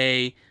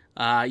play.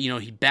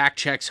 He back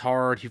checks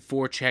hard, he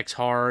forechecks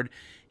hard.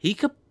 He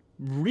could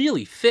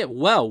really fit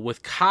well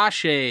with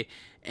Kase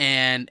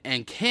and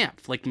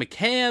Kampf. Like,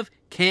 Mikheyev,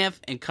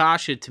 Kampf, and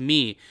Kase, to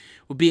me,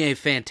 would be a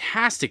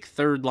fantastic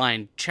third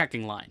line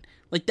checking line.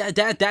 Like,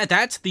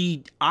 that's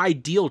the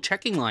ideal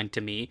checking line to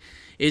me,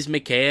 is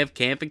Mikheyev,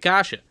 Kampf, and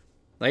Kase.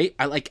 Right?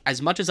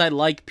 As much as I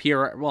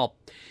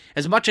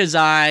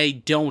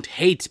don't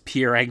hate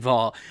Pierre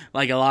Engvall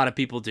like a lot of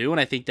people do,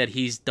 and I think that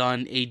he's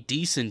done a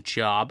decent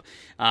job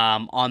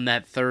on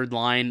that third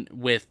line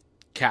with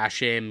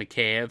Kase and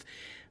Mikheyev,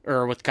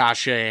 or with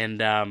Kase and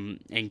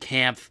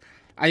Kampf.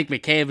 I think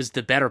Mikheyev is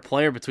the better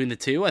player between the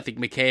two. I think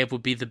Mikheyev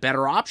would be the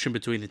better option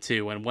between the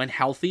two. And when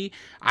healthy,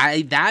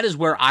 that is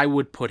where I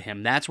would put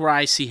him. That's where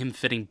I see him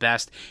fitting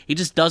best. He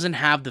just doesn't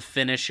have the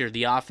finish or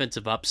the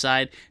offensive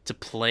upside to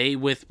play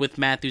with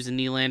Matthews and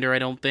Nylander, I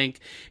don't think.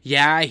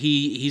 Yeah,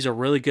 he's a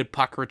really good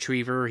puck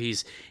retriever.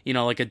 He's,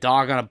 like a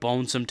dog on a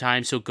bone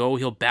sometimes.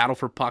 He'll battle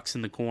for pucks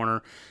in the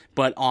corner.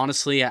 But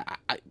honestly,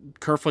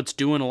 Kerfoot's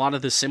doing a lot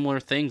of the similar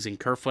things, and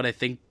Kerfoot, I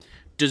think,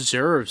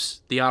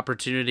 deserves the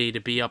opportunity to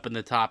be up in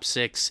the top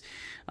 6.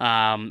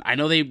 I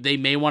know they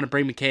may want to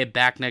bring Mikheyev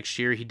back next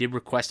year. He did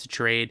request a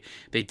trade.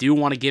 They do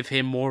want to give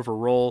him more of a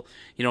role.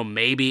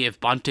 Maybe if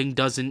Bunting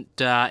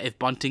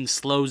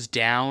slows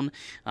down,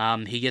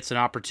 he gets an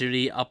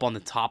opportunity up on the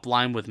top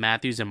line with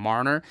Matthews and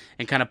Marner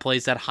and kind of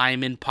plays that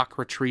Hyman puck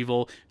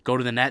retrieval, go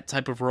to the net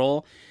type of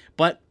role.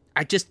 But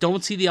I just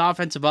don't see the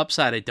offensive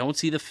upside. I don't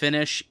see the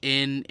finish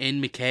in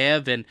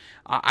Mikheyev, and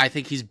I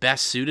think he's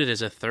best suited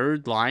as a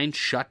third-line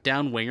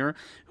shutdown winger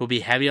who'll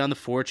be heavy on the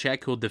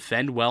forecheck, who'll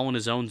defend well in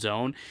his own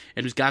zone,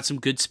 and who's got some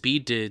good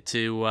speed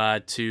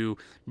to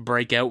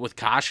break out with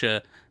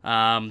Kasha,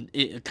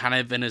 kind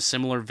of in a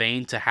similar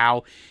vein to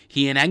how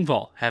he and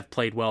Engvall have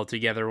played well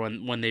together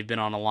when they've been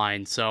on a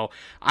line. So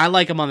I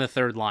like him on the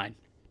third line.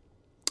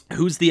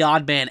 Who's the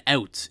odd man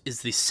out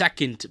is the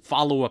second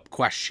follow-up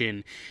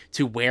question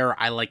to where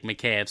I like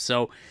Mikheyev.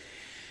 So,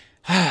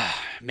 man,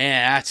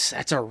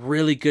 that's a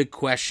really good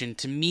question.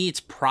 To me, it's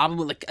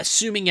probably,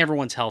 assuming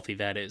everyone's healthy,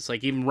 that is.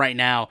 Even right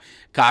now,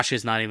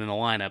 Kasha's not even in the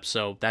lineup,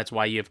 so that's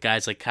why you have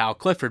guys like Kyle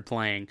Clifford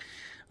playing,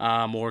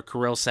 or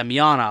Kirill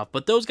Semyonov.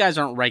 But those guys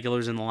aren't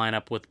regulars in the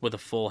lineup with a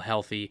full,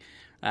 healthy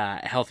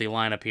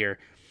lineup here.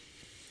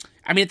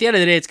 I mean, at the end of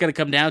the day, it's going to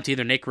come down to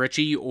either Nick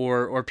Ritchie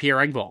or Pierre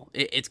Engvall.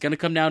 It's going to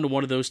come down to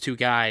one of those two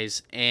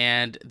guys,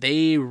 and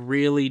they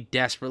really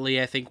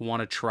desperately, I think, want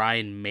to try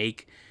and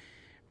make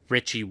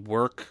Ritchie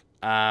work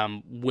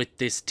with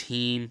this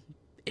team.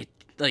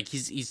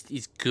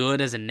 He's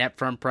good as a net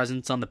front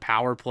presence on the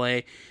power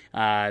play.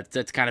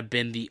 That's kind of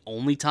been the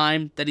only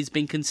time that he's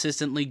been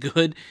consistently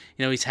good.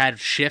 He's had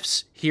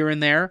shifts here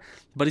and there,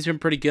 but he's been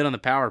pretty good on the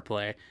power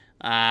play.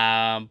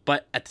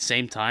 But at the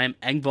same time,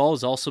 Engvall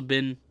has also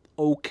been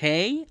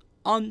okay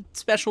on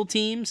special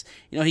teams.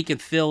 He can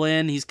fill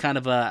in. He's kind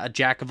of a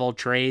jack of all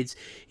trades.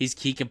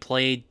 He can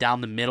play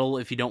down the middle.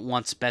 If you don't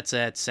want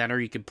Spezza at center,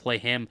 you can play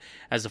him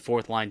as a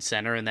fourth line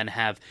center and then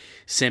have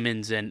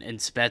Simmons and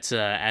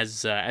Spezza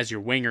as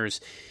your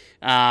wingers.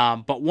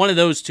 But one of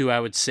those two, I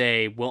would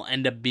say, will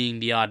end up being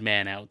the odd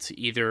man out.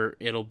 Either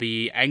it'll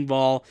be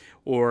Engvall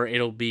or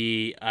it'll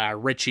be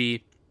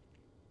Ritchie.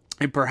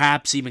 And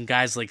perhaps even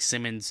guys like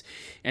Simmons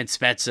and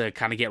Spezza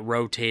kind of get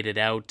rotated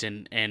out,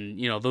 and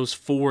those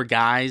four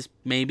guys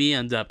maybe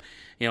end up,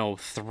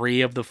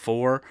 3 of the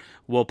 4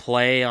 will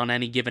play on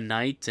any given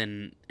night,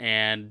 and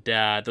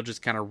they'll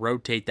just kind of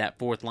rotate that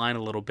fourth line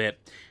a little bit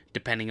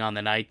depending on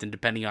the night and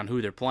depending on who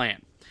they're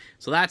playing.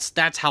 So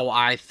that's how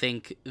I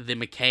think the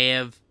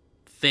Mikheyev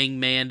thing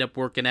may end up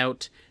working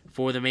out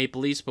for the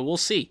Maple Leafs, but we'll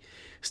see.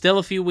 Still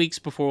a few weeks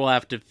before we'll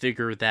have to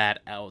figure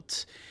that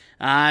out.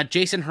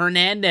 Jason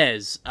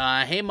Hernandez.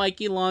 Hey,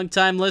 Mikey,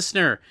 long-time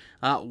listener.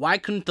 Why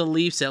couldn't the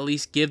Leafs at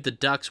least give the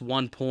Ducks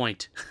 1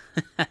 point?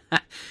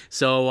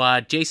 So,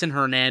 Jason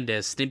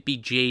Hernandez,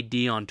 Stimpy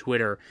JD on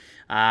Twitter,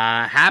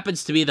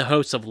 happens to be the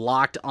host of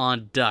Locked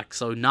on Ducks.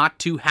 So, not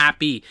too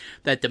happy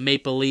that the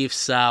Maple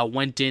Leafs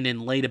went in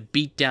and laid a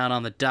beatdown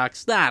on the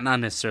Ducks. Not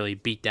necessarily a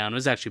beatdown. It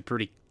was actually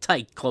pretty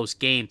tight, close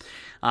game,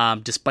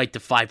 despite the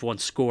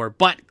 5-1 score.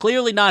 But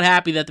clearly not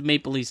happy that the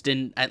Maple Leafs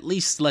didn't at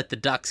least let the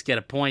Ducks get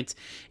a point.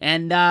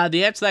 And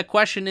the answer to that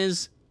question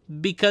is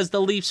because the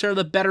Leafs are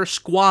the better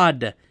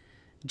squad,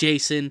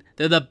 Jason.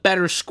 They're the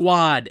better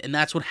squad, and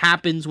that's what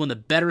happens when the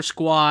better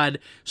squad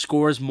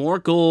scores more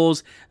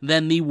goals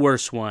than the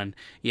worse one.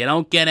 You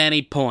don't get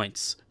any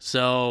points,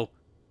 so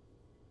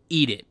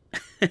eat it.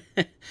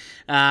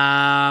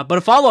 But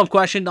a follow-up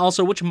question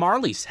also, which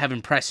Marlies have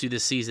impressed you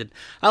this season?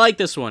 I like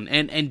this one,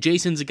 and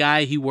Jason's a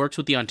guy, he works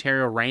with the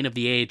Ontario Reign of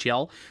the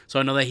AHL, so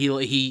I know that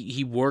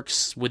he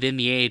works within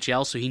the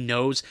AHL, so he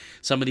knows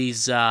some of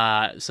these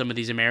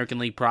American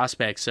League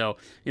prospects. So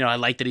I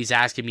like that he's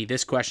asking me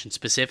this question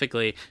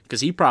specifically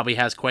because he probably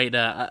has quite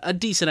a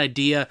decent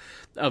idea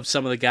of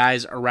some of the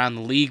guys around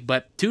the league.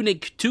 But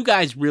two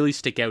guys really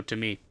stick out to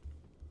me.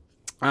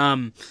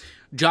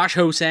 Josh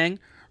Ho-Sang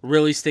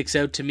really sticks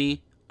out to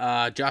me.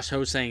 Josh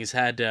Ho-Sang has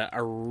had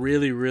a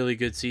really, really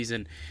good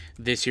season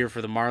this year for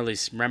the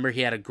Marlies. Remember,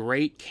 he had a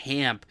great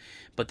camp,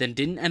 but then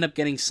didn't end up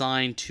getting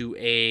signed to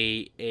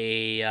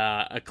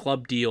a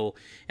club deal.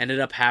 Ended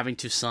up having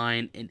to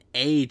sign an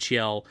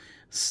AHL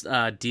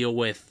deal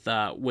with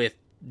the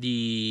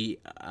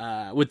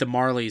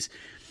Marlies.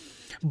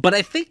 But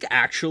I think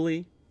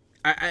actually,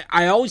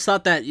 I always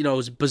thought that it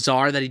was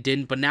bizarre that he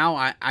didn't, but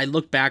now I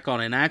look back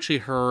on it and I actually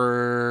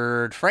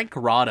heard Frank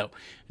Corrado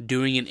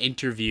doing an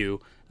interview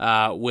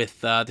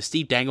with the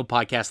Steve Dangle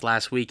podcast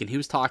last week, and he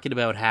was talking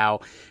about how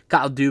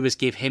Kyle Dubas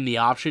gave him the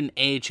option,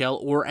 AHL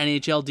or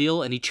NHL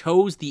deal, and he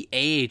chose the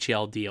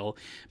AHL deal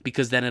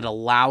because then it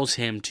allows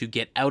him to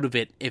get out of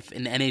it if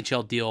an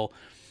NHL deal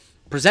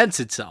presents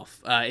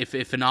itself,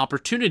 if an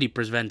opportunity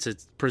presents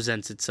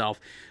itself.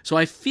 So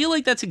I feel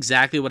like that's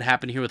exactly what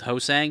happened here with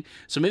Ho-Sang.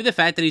 So maybe the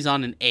fact that he's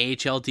on an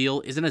AHL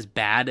deal isn't as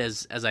bad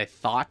as I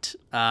thought,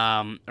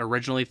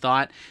 originally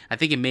thought. I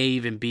think it may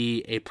even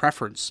be a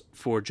preference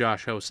for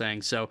Josh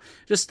Ho-Sang. So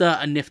just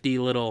a nifty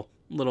little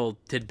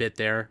tidbit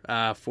there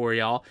for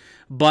y'all.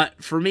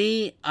 But for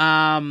me,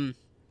 the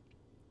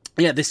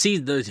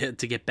season,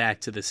 to get back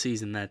to the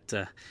season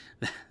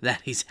that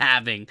he's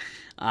having,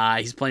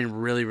 he's playing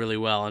really, really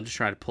well. I'm just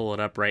trying to pull it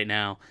up right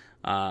now,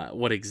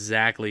 what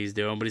exactly he's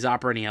doing, but he's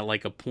operating at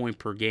like a point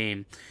per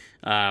game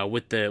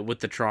with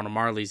the Toronto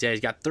Marlies. Yeah, he's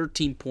got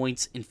 13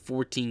 points in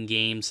 14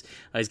 games.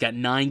 He's got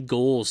 9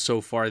 goals so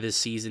far this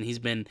season. He's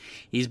been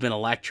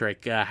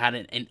electric. Had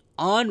an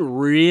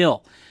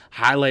unreal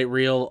highlight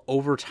reel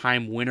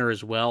overtime winner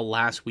as well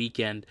last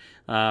weekend.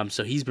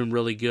 So he's been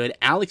really good.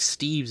 Alex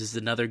Steeves is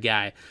another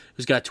guy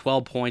who's got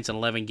 12 points in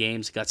 11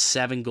 games, got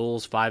 7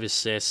 goals, 5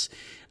 assists.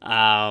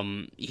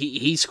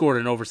 He scored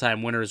an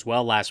overtime winner as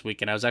well last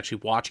week, and I was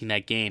actually watching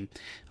that game.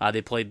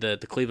 They played the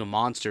Cleveland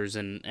Monsters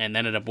and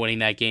ended up winning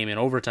that game in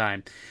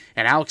overtime.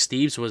 And Alex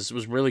Steeves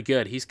was really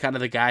good. He's kind of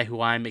the guy who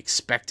I'm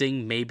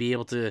expecting may be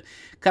able to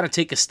kind of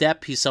take a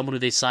step. He's someone who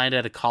they signed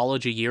out of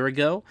college a year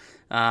ago,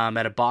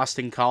 at a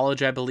Boston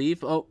college, I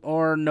believe,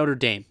 or Notre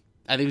Dame.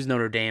 I think it was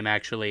Notre Dame,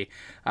 actually.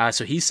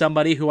 So he's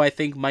somebody who I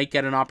think might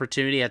get an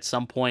opportunity at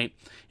some point,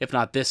 if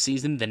not this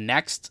season, the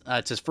next.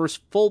 It's his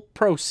first full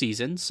pro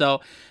season, so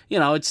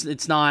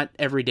it's not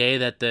every day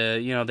that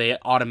they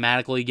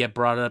automatically get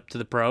brought up to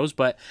the pros.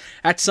 But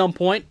at some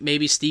point,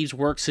 maybe Steeves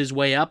works his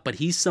way up. But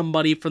he's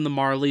somebody from the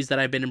Marlies that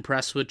I've been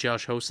impressed with.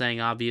 Josh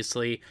Ho-Sang,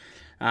 obviously,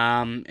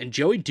 and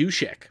Joey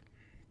Dushek,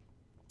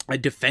 a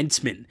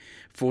defenseman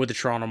for the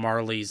Toronto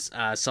Marlies,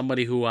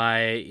 somebody who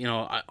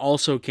I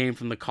also came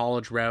from the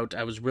college route.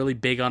 I was really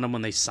big on him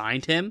when they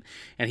signed him,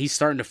 and he's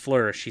starting to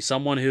flourish. He's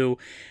someone who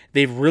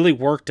they've really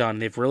worked on,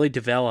 they've really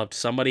developed,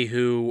 somebody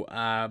who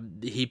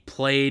he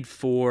played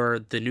for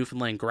the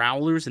Newfoundland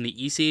Growlers in the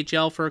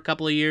ECHL for a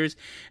couple of years,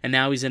 and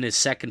now he's in his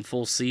second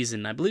full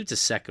season. I believe it's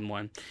his second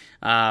one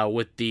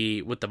with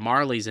the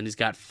Marlies, and he's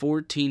got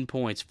 14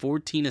 points,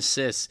 14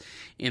 assists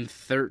in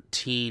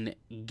 13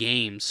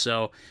 games.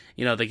 So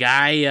the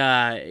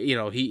guy,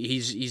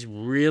 he's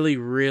really,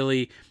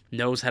 really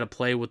knows how to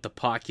play with the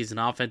puck. He's an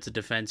offensive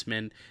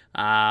defenseman.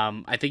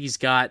 I think he's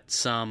got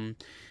some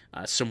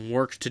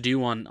work to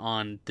do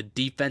on the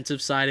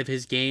defensive side of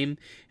his game,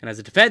 and as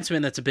a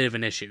defenseman, that's a bit of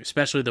an issue,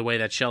 especially the way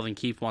that Sheldon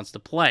Keefe wants to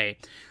play.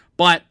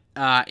 But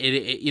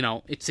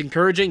it's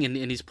encouraging, and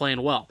he's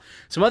playing well.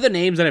 Some other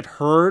names that I've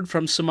heard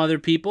from some other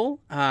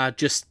people,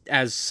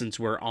 since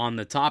we're on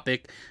the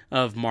topic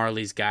of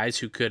Marlies guys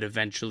who could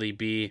eventually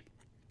be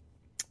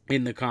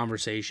in the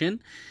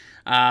conversation.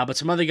 But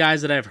some other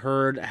guys that I've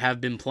heard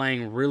have been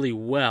playing really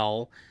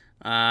well.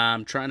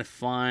 I'm trying to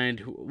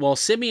find...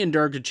 Simeon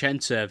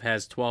Dergachentsev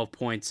has 12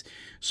 points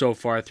so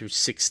far through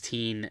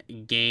 16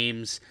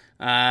 games.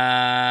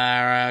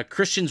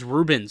 Christian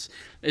Rubens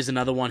is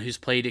another one who's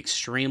played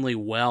extremely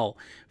well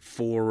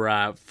for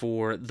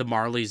the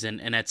Marlies,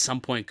 and at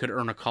some point could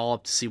earn a call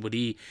up to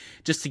see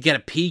just to get a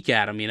peek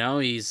at him.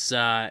 He's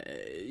now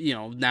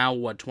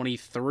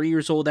 23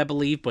 years old, I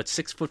believe, but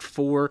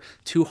 6'4",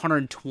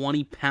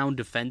 220-pound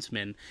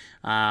defenseman.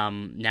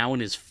 Now in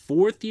his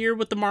 4th year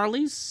with the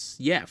Marlies,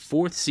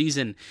 4th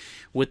season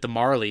with the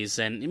Marlies,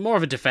 and more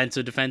of a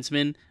defensive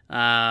defenseman.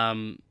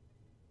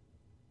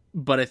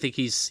 But I think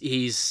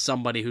he's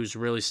somebody who's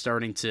really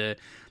starting to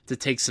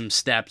take some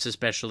steps,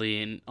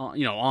 especially in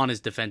on his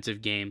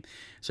defensive game.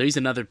 So he's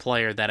another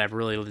player that I've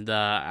really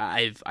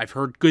I've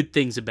heard good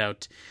things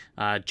about,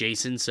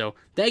 Jason. So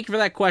thank you for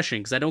that question,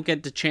 because I don't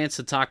get the chance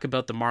to talk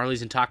about the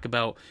Marlies and talk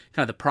about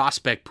kind of the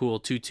prospect pool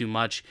too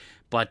much.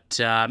 But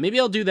maybe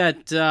I'll do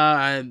that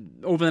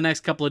over the next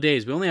couple of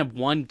days. We only have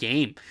one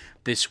game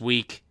this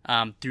week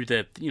through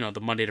the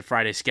Monday to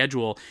Friday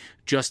schedule,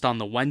 just on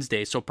the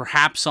Wednesday. So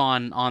perhaps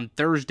on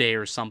Thursday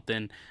or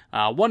something,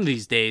 one of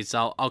these days,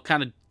 I'll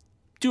kind of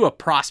do a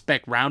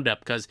prospect roundup,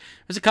 because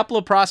there's a couple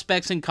of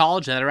prospects in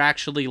college that are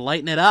actually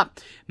lighting it up.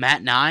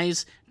 Matt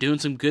Nyes doing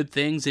some good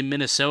things in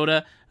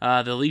Minnesota.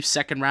 The Leafs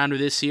second rounder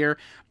this year.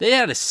 They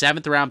had a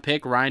 7th round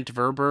pick, Ryan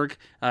Tverberg.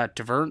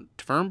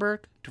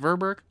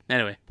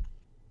 Anyway,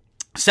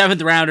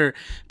 7th rounder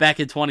back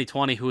in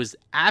 2020, who is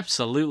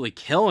absolutely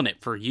killing it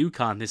for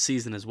UConn this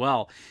season as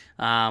well.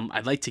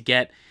 I'd like to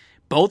get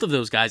both of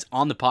those guys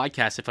on the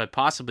podcast if I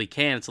possibly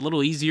can. It's a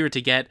little easier to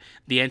get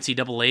the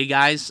NCAA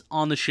guys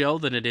on the show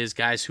than it is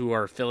guys who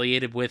are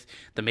affiliated with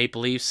the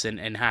Maple Leafs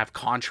and have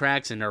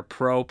contracts and are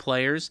pro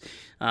players.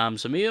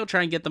 So maybe I'll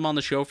try and get them on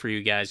the show for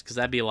you guys, because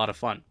that'd be a lot of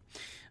fun.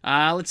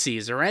 Let's see.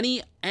 Is there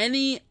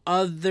any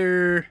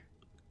other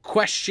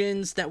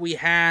questions that we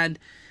had?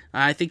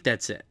 I think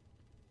that's it.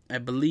 I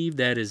believe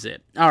that is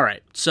it. All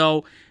right.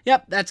 So,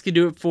 yep, that's going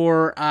to do it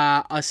for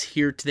us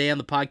here today on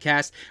the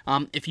podcast.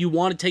 If you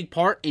want to take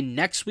part in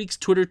next week's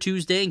Twitter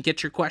Tuesday and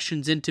get your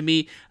questions into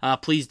me,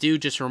 please do.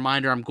 Just a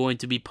reminder, I'm going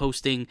to be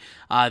posting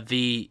I'm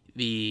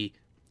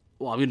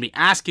going to be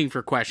asking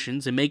for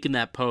questions and making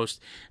that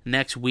post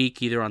next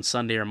week, either on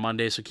Sunday or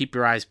Monday, so keep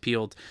your eyes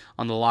peeled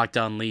on the Locked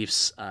On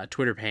Leafs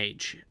Twitter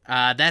page.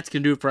 That's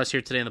going to do it for us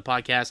here today on the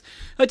podcast.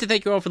 I'd like to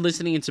thank you all for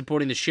listening and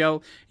supporting the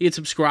show. You can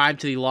subscribe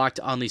to the Locked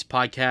On Leafs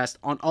podcast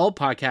on all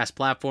podcast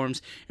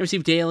platforms and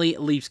receive daily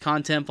Leafs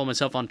content. Follow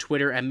myself on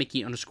Twitter at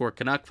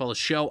Mickey_Canuck. Follow the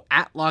show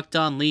at Locked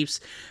On Leafs.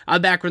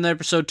 I'm back with another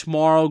episode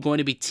tomorrow, going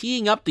to be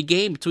teeing up the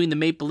game between the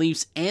Maple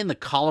Leafs and the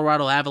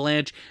Colorado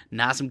Avalanche.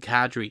 Nazem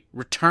Kadri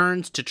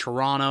returns to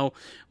Toronto.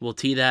 We'll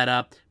tee that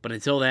up. But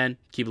until then,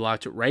 keep it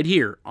locked right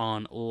here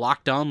on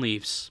Locked On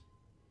Leafs.